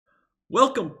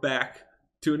Welcome back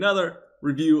to another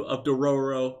review of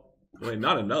Dororo. Wait,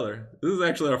 not another. This is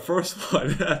actually our first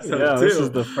one. Yeah, this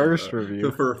is the first review.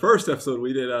 For first episode,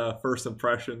 we did first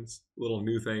impressions, little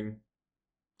new thing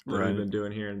that we've Right. been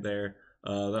doing here and there.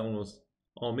 That one was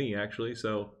all me, actually.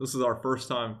 So this is our first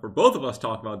time for both of us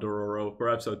talking about Dororo for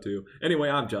episode 2. Anyway,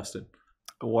 I'm Justin.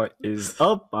 What is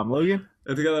up? I'm Logan.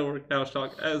 And together we're Couch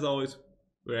Talk. As always,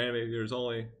 we're anime viewers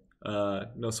only.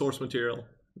 No source material.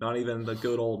 Not even the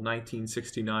good old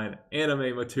 1969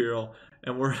 anime material.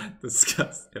 And we're going to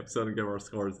discuss the episode and give our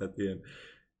scores at the end.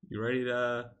 You ready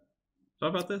to talk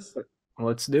about this?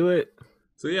 Let's do it.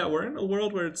 So yeah, we're in a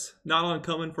world where it's not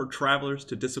uncommon for travelers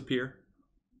to disappear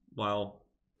while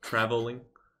traveling.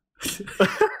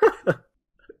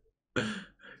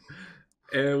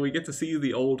 And we get to see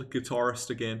the old guitarist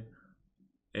again.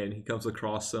 And he comes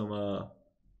across some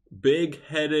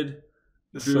big-headed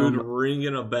dude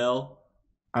ringing a bell.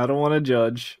 I don't want to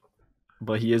judge,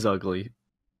 but he is ugly.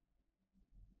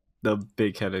 The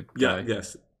big-headed guy. Yeah,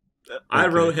 yes. Okay. I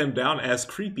wrote him down as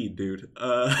creepy dude.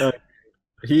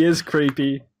 He is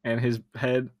creepy, and his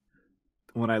head,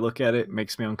 when I look at it,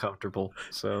 makes me uncomfortable.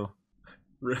 So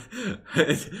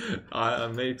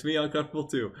it makes me uncomfortable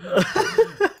too.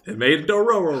 It made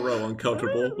Dororo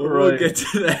uncomfortable, but Right. we'll get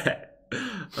to that.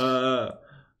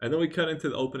 And then we cut into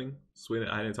the opening. So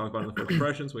I didn't talk about it in the first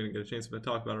impressions. We didn't get a chance to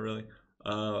talk about it really.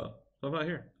 What about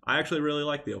here? I actually really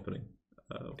like the opening.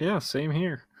 Yeah, same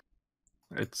here.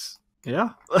 It's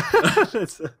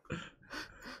it's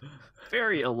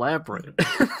very elaborate.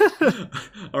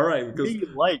 All right, because What do you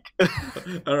like? I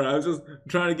don't know. I was just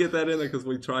trying to get that in there because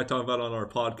we tried talking about it on our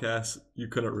podcast. You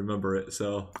couldn't remember it,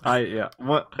 so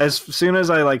As soon as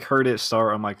I heard it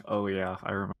start, I'm like, oh yeah,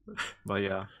 I remember. But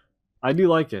yeah, I do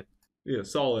like it. yeah,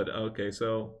 solid. Okay,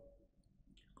 so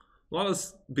a lot of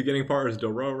this beginning part is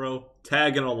Dororo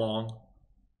tagging along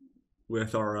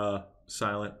with our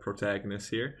silent protagonist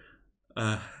here.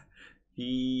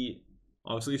 He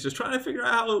obviously is just trying to figure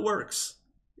out how it works.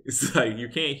 It's like you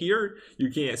can't hear,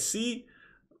 you can't see,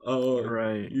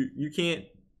 Right. You can't.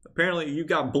 Apparently, you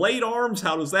got blade arms.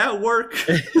 How does that work?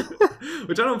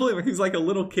 Which I don't believe. Like, he's like a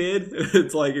little kid.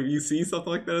 It's like if you see something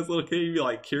like that as a little kid, you'd be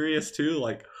like curious too.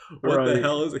 Like, what the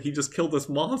hell is it? He just killed this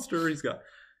monster. He's got.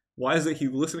 Why is it he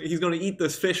listening? He's going to eat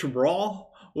this fish raw.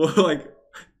 Well, like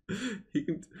he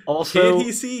can. Also, Can't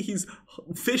he see? He's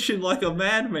fishing like a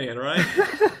madman, right?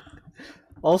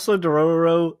 Also,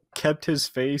 Dororo kept his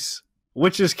face,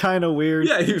 which is kind of weird.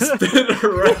 Yeah, he was spinning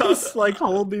around. He's like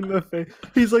holding the face.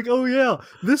 He's like, "Oh yeah,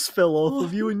 this fell off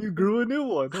of you, and you grew a new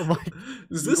one." I'm like,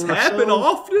 does this happen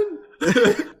often?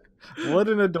 What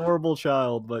an adorable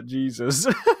child, but Jesus.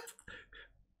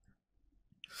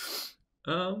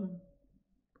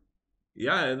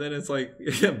 Yeah, and then it's like,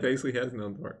 yeah, basically has no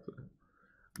dark side.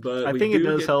 But I think it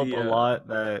does help a lot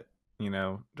that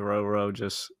Dororo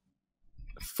just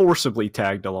forcibly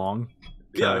tagged along.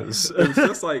 Yeah, it's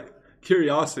just like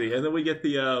curiosity, and then we get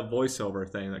the voiceover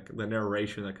thing, like the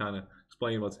narration that kind of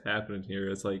explains what's happening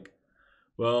here. It's like,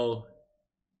 well,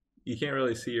 you can't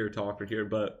really see or talk or hear,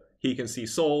 but he can see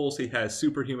souls. He has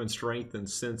superhuman strength and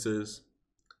senses.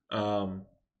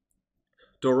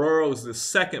 Dororo is the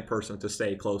second person to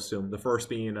stay close to him. The first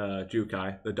being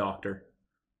Jukai, the doctor.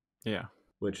 Yeah,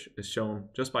 which is shown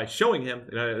just by showing him.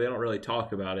 They don't really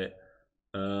talk about it.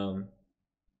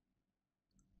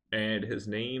 And his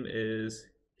name is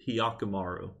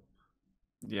Hyakumaru.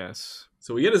 Yes.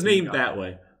 So we get his name that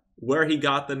way. Where he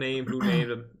got the name, who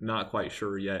named him, not quite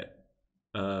sure yet.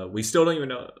 We still don't even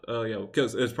know.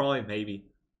 Because it's probably maybe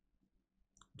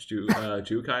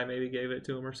Jukai maybe gave it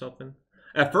to him or something.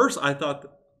 At first, I thought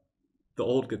the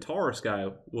old guitarist guy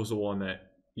was the one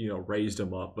that raised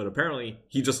him up, but apparently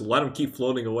he just let him keep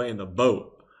floating away in the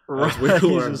boat. Right. As we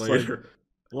learn later. Like,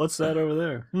 what's that over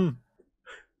there?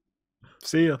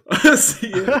 See ya. See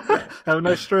ya. Have a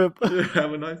nice trip.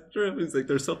 Have a nice trip. He's like,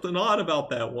 there's something odd about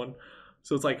that one.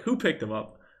 So it's like, who picked him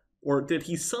up? Or did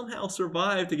he somehow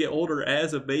survive to get older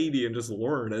as a baby and just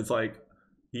learn? It's like,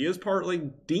 he is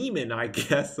partly demon, I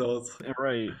guess. So it's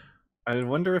right. I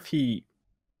wonder if he,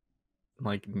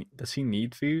 does he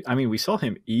need food? I mean, we saw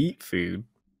him eat food,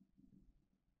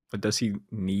 but does he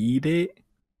need it?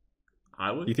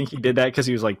 I would. You think he did that because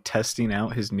he was testing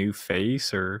out his new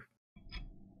face, or?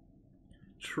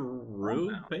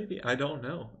 True, maybe. I don't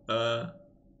know.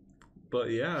 But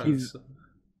yeah, he's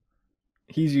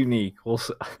unique. Well,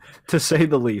 to say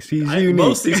the least, he's unique.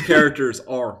 Most of these characters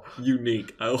are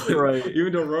unique. Right.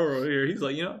 Even Dororo here, he's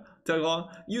like, tag along.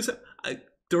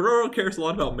 Dororo cares a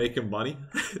lot about making money.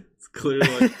 It's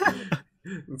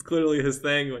clearly his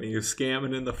thing when he was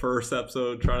scamming in the first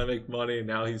episode, trying to make money, and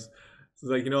now he's It's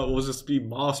like, we'll just be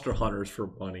monster hunters for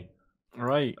money.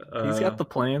 Right. He's got the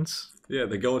plans. Yeah,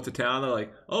 they go into town. They're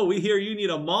like, "Oh, we hear you need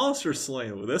a monster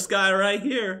slain. Well, this guy right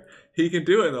here, he can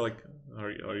do it." And they're like,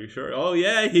 "Are you sure?" "Oh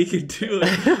yeah, he can do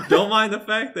it. Don't mind the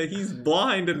fact that he's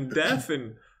blind and deaf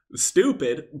and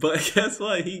stupid, but guess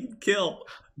what? He can kill."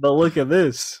 But look at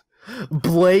this,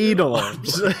 blade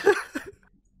arms.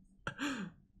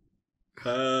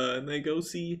 And they go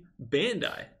see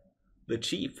Bandai, the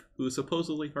chief, who is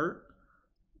supposedly hurt,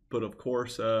 but of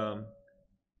course,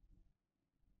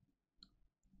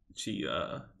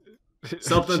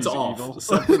 something's off. Evil.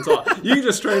 Something's off. You can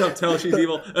just straight up tell she's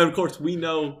evil. And of course, we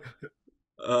know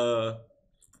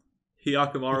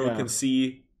Hyakumaru can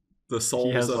see the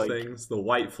souls of things, the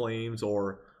white flames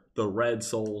or the red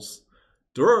souls.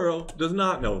 Dororo does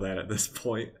not know that at this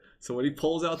point. So when he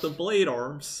pulls out the blade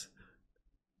arms,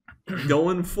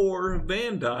 going for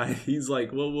Bandai, he's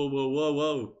like,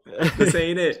 whoa. This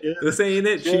ain't it. This ain't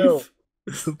it, chill.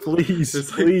 Chief. Please,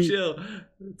 it's like, please. Chill.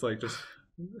 It's like, just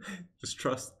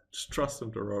trust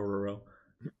him, Dororo.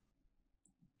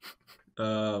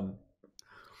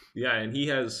 Yeah, and he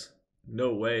has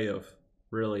no way of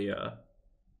really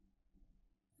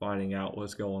finding out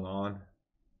what's going on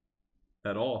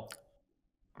at all.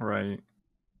 Right.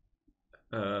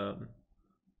 I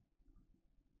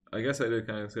guess I did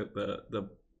kind of skip the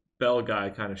bell guy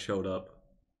kind of showed up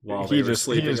while they were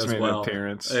sleeping as made well. An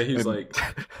appearance. And he's like,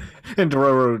 and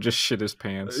Dororo just shit his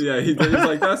pants. Yeah, he's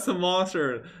like, "That's the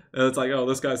monster." And it's like, "Oh,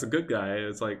 this guy's a good guy." And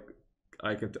it's like,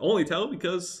 I can only tell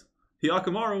because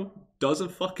Hyakumaru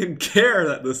doesn't fucking care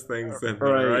that this thing's in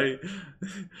there, right?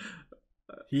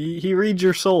 He reads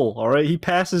your soul, all right? He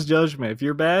passes judgment. If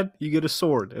you're bad, you get a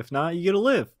sword. If not, you get to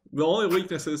live. The only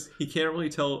weakness is he can't really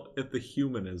tell if the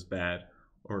human is bad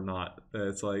or not.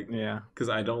 It's like, yeah, because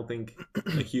I don't think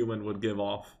a human would give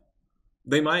off.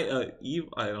 They might,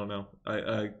 I don't know.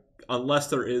 Unless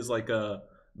there is like a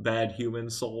bad human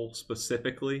soul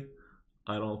specifically,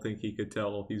 I don't think he could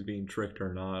tell if he's being tricked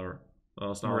or not. Or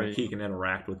well, it's not like he can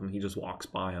interact with him. He just walks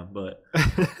by him. But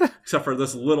except for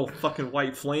this little fucking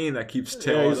white flame that keeps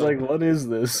telling he's like, "What is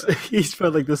this?" He's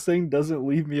probably like, "This thing doesn't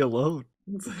leave me alone."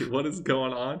 It's like, what is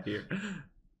going on here?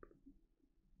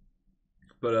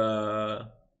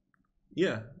 But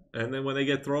yeah. And then when they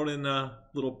get thrown in a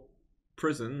little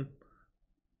prison,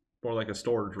 more like a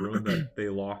storage room that they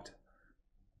locked,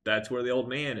 that's where the old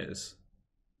man is.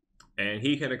 And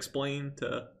he can explain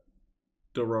to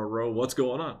Dororo what's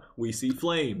going on. We see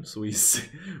flames.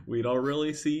 We don't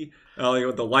really see. Like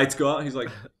when the lights go out, he's like,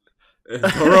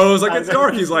 Dororo's like, "It's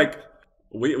dark." He's like,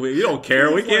 we don't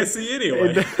care. We can't see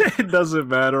anyway. It doesn't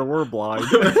matter. We're blind.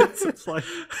 It's like,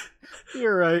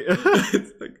 you're right.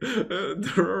 It's like,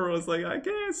 Dororo's like, "I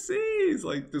can't see." He's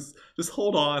like, just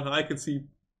hold on. I can see.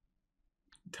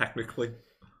 Technically,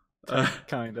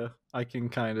 kinda. I can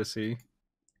kinda see.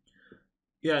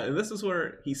 Yeah, and this is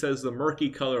where he says the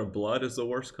murky color of blood is the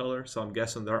worst color. So I'm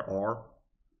guessing there are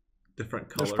different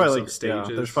colors of stages.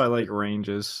 Yeah, there's probably like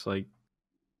ranges. Like,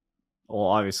 well,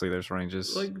 obviously there's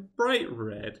ranges. Like bright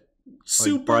red,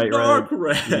 super bright dark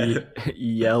red,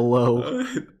 yellow,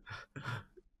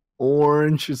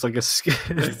 orange. It's like a skin.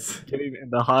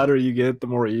 The hotter you get, the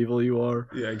more evil you are.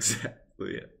 Yeah,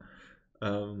 exactly.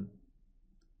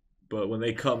 But when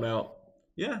they come out,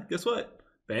 yeah, guess what?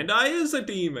 Bandai is a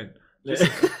demon.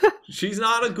 She's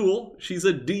not a ghoul. She's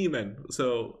a demon.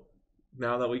 So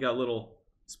now that we got little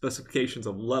specifications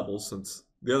of levels, since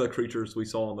the other creatures we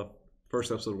saw in the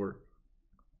first episode were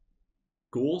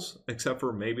ghouls, except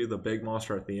for maybe the big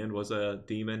monster at the end was a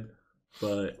demon.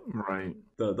 But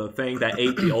the thing that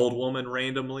ate the old woman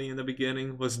randomly in the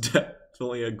beginning was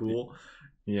definitely a ghoul.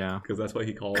 Yeah. Because that's what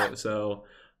he called it. So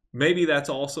maybe that's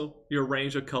also your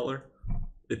range of color.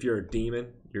 If you're a demon,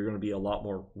 you're going to be a lot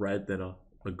more red than a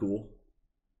ghoul.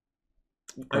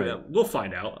 Right. I mean, we'll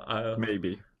find out.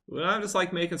 Maybe. I'm just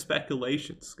like making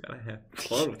speculations. Gotta have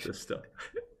fun with this stuff.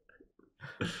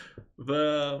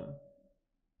 But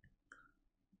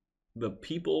the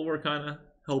people were kind of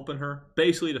helping her,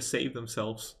 basically to save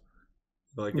themselves.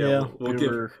 Like, we'll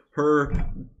give her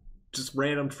just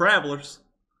random travelers.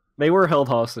 They were held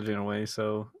hostage in a way,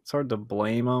 so it's hard to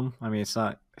blame them. I mean, it's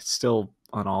still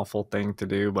an awful thing to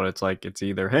do, but it's like, it's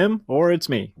either him or it's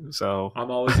me. So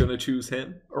I'm always going to choose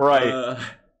him. Right.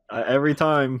 Every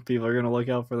time people are going to look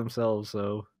out for themselves.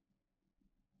 So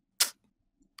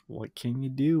what can you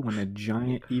do when a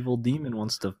giant evil demon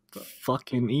wants to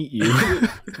fucking eat you?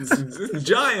 It's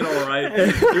giant, all right.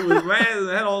 It was mad.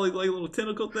 It had all these like little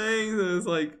tentacle things, and it's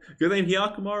like, good thing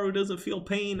Hyakumaru doesn't feel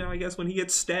pain now, I guess, when he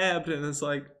gets stabbed, and it's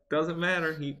like, doesn't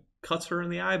matter. He cuts her in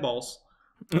the eyeballs.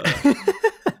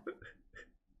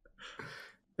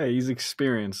 Hey, he's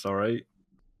experienced, all right.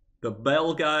 The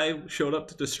bell guy showed up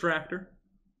to distract her.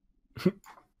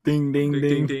 Ding, ding, Ding,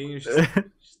 ding, ding. ding.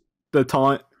 She's, The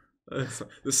taunt.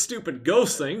 the stupid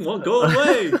ghost thing won't go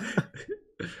away.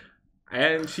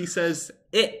 And she says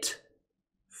it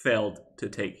failed to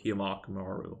take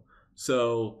Hyakumaru.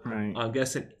 So Right. I'm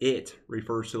guessing it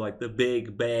refers to like the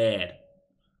big bad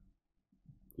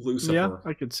Lucifer. Yeah,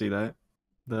 I could see that.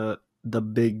 The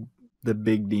big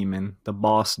demon, the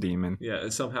boss demon. Yeah,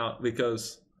 and somehow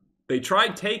because they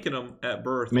tried taking him at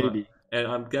birth, Maybe. and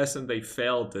I'm guessing they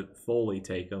failed to fully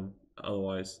take him.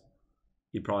 Otherwise,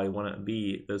 he probably wouldn't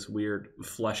be this weird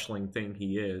fleshling thing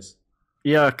he is.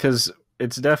 Yeah, because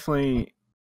it's definitely.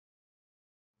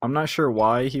 I'm not sure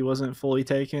why he wasn't fully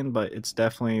taken, but it's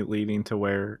definitely leading to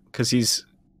where, because he's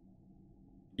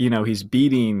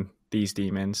beating these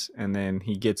demons, and then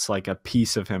he gets like a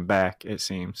piece of him back. It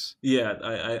seems. Yeah,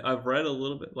 I've read a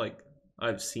little bit, like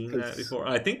I've seen that before.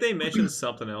 I think they mentioned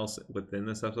something else within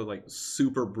this episode, like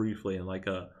super briefly, in like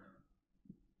a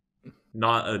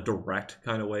not a direct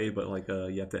kind of way, but like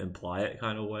you have to imply it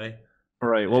kind of way.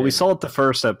 Right. Well, we saw it the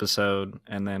first episode,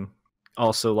 and then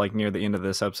also like near the end of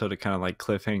this episode, it kind of like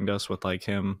cliffhanged us with like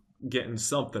him getting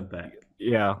something back.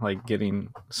 Yeah, like getting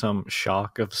some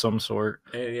shock of some sort.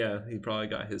 And yeah, he probably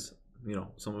got his,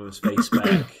 some of his face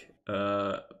back,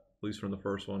 at least from the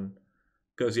first one.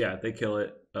 Because yeah, they kill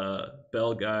it.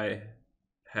 Bell guy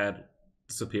had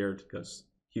disappeared because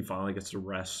he finally gets to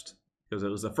rest because it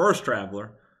was the first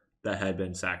traveler that had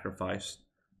been sacrificed.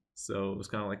 So it was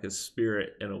kind of like his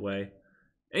spirit in a way.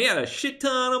 And he had a shit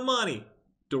ton of money.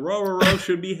 Dororo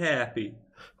should be happy.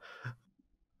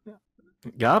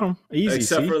 Got him. Easy.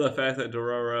 Except for the fact that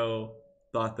Dororo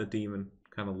thought the demon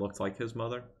kind of looked like his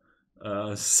mother.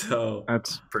 So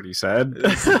that's pretty sad.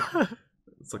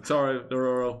 It's like, sorry,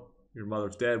 Dororo, your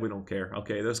mother's dead. We don't care.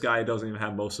 Okay, this guy doesn't even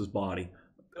have most of his body.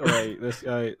 Right.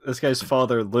 This guy's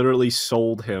father literally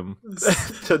sold him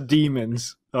to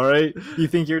demons. All right. You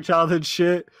think your childhood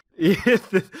shit?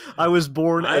 I was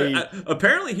born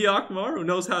apparently Hyakumaru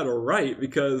knows how to write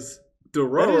because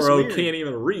Dororo can't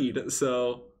even read.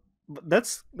 So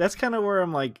that's kind of where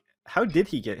I'm like, how did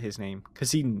he get his name?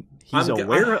 Because he's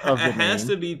aware of the name. It has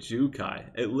to be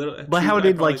Jukai. But how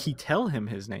did he tell him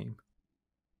his name?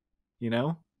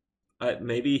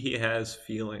 Maybe he has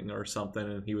feeling or something,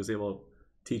 and he was able to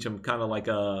teach him kind of like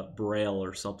a braille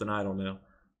or something. I don't know.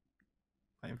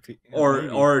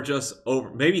 Or just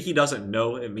over. Maybe he doesn't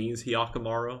know it means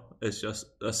Hyakumaru. It's just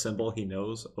a symbol he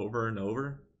knows over and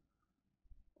over,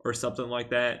 or something like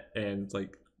that. And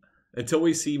like until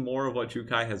we see more of what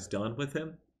Jukai has done with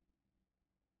him.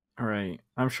 All right,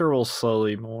 I'm sure we'll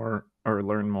slowly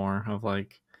learn more of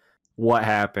like what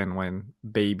happened when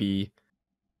baby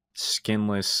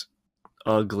skinless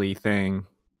ugly thing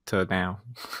to now.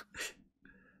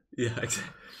 Yeah.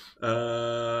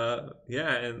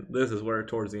 Yeah, and this is where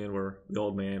towards the end where the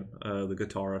old man, the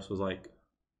guitarist, was like,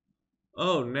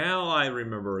 "Oh, now I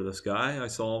remember this guy. I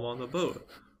saw him on the boat,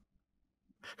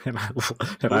 and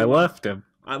I left him.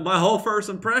 My whole first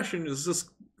impression is just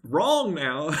wrong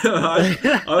now."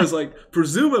 I was like,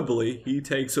 presumably he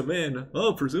takes him in.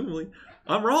 Oh, presumably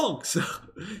I'm wrong. So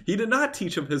he did not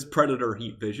teach him his predator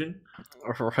heat vision.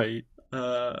 Right.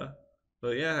 But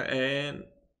yeah, and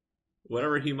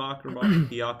whatever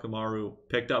Hyakumaru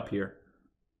picked up here,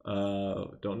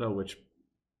 don't know which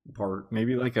part.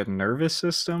 Maybe like a nervous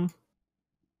system.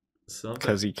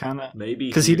 Because he kind of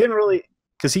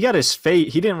because he got his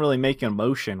face. He didn't really make an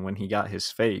emotion when he got his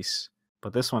face,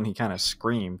 but this one he kind of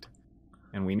screamed,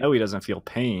 and we know he doesn't feel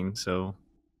pain, so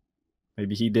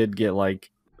maybe he did get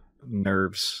like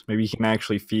nerves. Maybe he can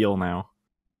actually feel now.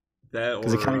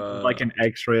 Because it kind of like an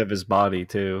X-ray of his body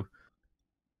too.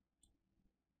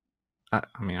 I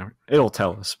mean, it'll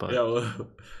tell us, but yeah, well,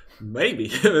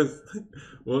 maybe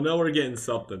we'll know we're getting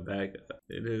something back.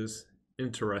 It is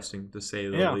interesting to say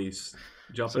the least.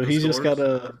 So he's just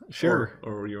gotta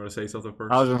or you want to say something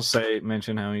first? I was gonna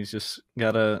mention how he's just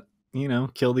gotta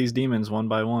kill these demons one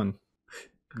by one.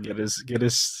 Get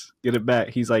it back.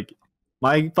 He's like,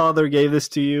 my father gave this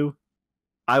to you.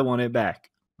 I want it back.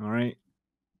 All right.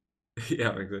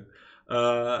 Yeah, good.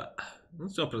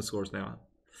 Let's jump into scores now.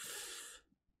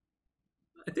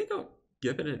 I think I'll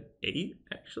give it an 8.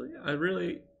 Actually, I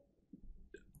really,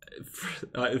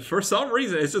 for some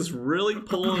reason, it's just really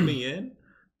pulling me in.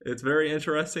 It's very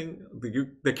interesting.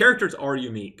 The characters are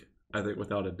unique, I think,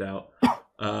 without a doubt.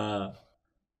 I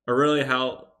really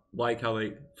how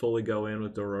they fully go in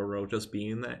with Dororo just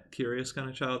being that curious kind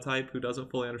of child type who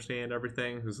doesn't fully understand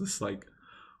everything, who's just like,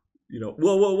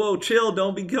 whoa, chill,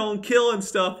 don't be going killing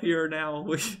stuff here now.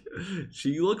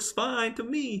 She looks fine to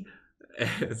me.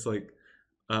 And it's like,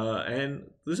 And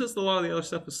there's just a lot of the other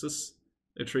stuff is just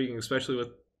intriguing, especially with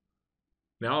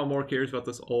now I'm more curious about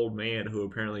this old man who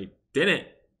apparently didn't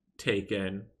take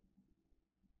in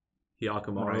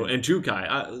Hyakkimaru and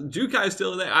Jukai. Jukai's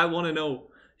still there. I want to know.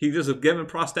 He's just giving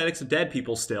prosthetics to dead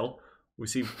people still. We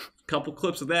see a couple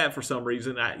clips of that for some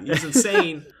reason. He's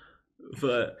insane,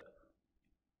 but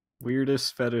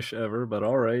weirdest fetish ever. But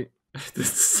all right.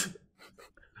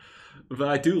 But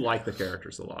I do like the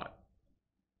characters a lot.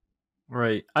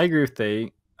 Right, I agree with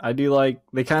Tate. I do like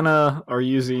they kind of are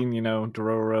using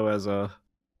Dororo as a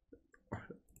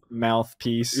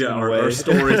mouthpiece, or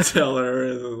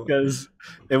storyteller, because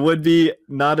it would be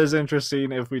not as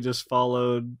interesting if we just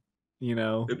followed.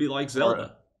 It'd be like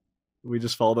Zelda. We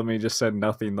just followed him and he just said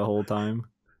nothing the whole time.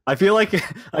 I feel like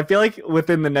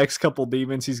within the next couple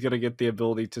demons he's gonna get the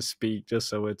ability to speak, just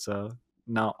so it's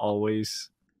not always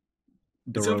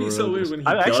Dororo. It's gonna be so weird when he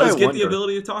does get the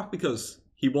ability to talk, because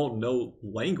he won't know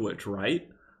language, right?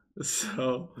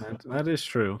 So that is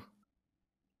true.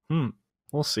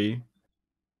 We'll see.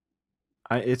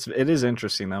 It is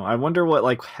interesting though. I wonder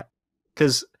what,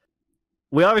 because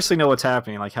we obviously know what's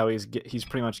happening, like how he's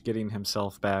pretty much getting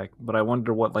himself back. But I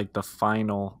wonder what the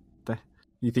final.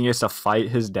 You think he has to fight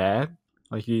his dad?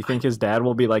 Like, do you think his dad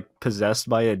will be possessed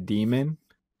by a demon,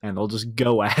 and they'll just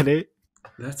go at it?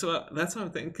 That's what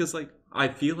I'm thinking. Because I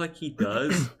feel like he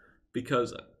does,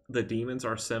 because the demons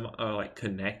are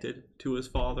connected to his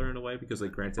father in a way, because they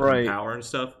granted him power and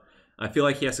stuff. I feel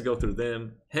like he has to go through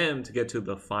him to get to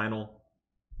the final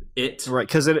right,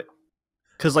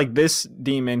 because this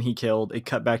demon he killed, it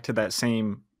cut back to that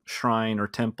same shrine or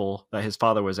temple that his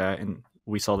father was at, and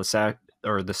we saw the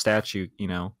statue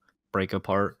break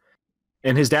apart,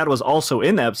 and his dad was also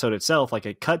in the episode itself.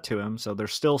 It cut to him, so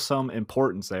there's still some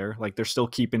importance there. They're still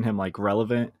keeping him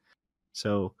relevant.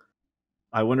 So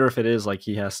I wonder if it is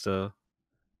he has to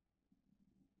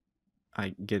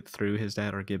get through his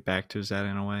dad or get back to his dad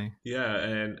in a way. Yeah,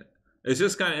 and it's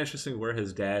just kind of interesting where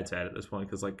his dad's at this point,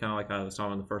 because kind of like I was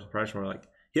talking in the first impression, where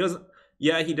he doesn't.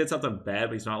 Yeah, he did something bad,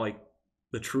 but he's not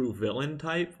the true villain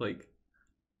type.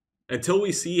 Until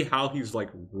we see how he's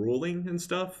ruling and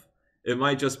stuff, it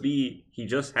might just be he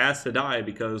just has to die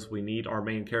because we need our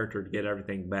main character to get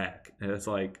everything back, and it's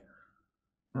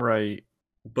right.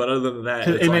 But other than that,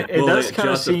 it does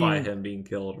justify him being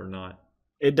killed or not?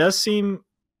 It does seem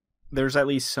there's at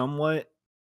least somewhat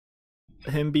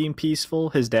him being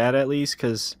peaceful, his dad at least,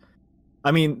 because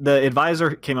the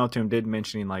advisor came up to him, did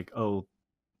mentioning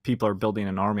people are building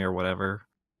an army or whatever,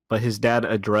 but his dad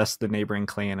addressed the neighboring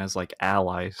clan as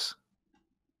allies.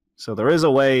 So there is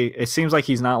a way. It seems like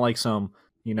he's not some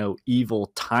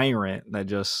evil tyrant that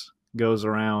just goes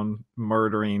around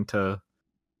murdering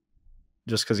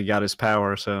just because he got his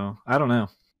power. So I don't know.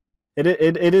 It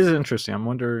is interesting. I'm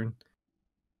wondering.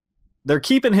 They're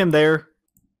keeping him there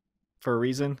for a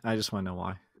reason. I just want to know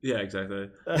why. Yeah, exactly.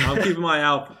 I'm keeping my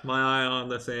eye on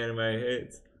this anime.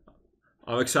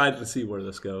 I'm excited to see where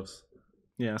this goes.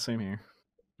 Yeah, same here.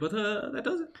 But that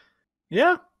does it.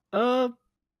 Yeah.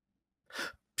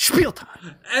 Spiel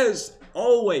time. As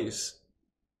always,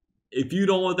 if you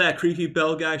don't want that creepy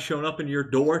bell guy showing up in your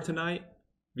door tonight,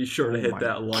 be sure to hit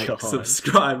that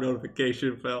subscribe,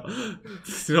 notification bell.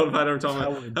 Notified every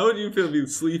time. How would you feel being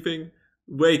sleeping?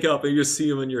 Wake up and you just see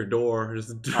him in your door.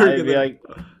 Just I'd be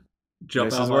jump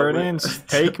this out. This is where it ends.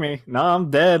 Take me. No, I'm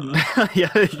dead.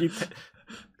 Yeah.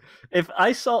 If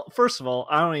I saw, first of all,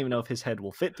 I don't even know if his head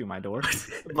will fit through my door.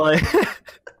 But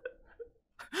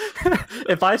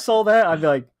if I saw that, I'd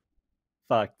be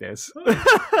fuck this.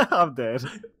 I'm dead.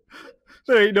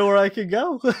 There ain't nowhere I can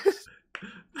go.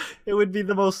 It would be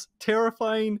the most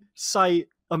terrifying sight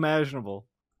imaginable.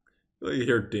 You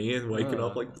hear Dean waking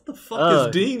up what the fuck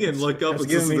is Dean? And look up, it's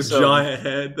just a giant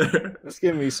head there. That's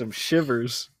giving me some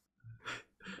shivers.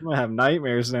 I'm gonna have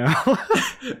nightmares now.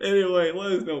 Anyway,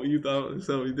 let us know what you thought.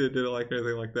 So we didn't like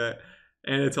anything like that.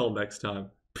 And until next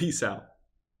time, peace out.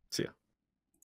 See ya.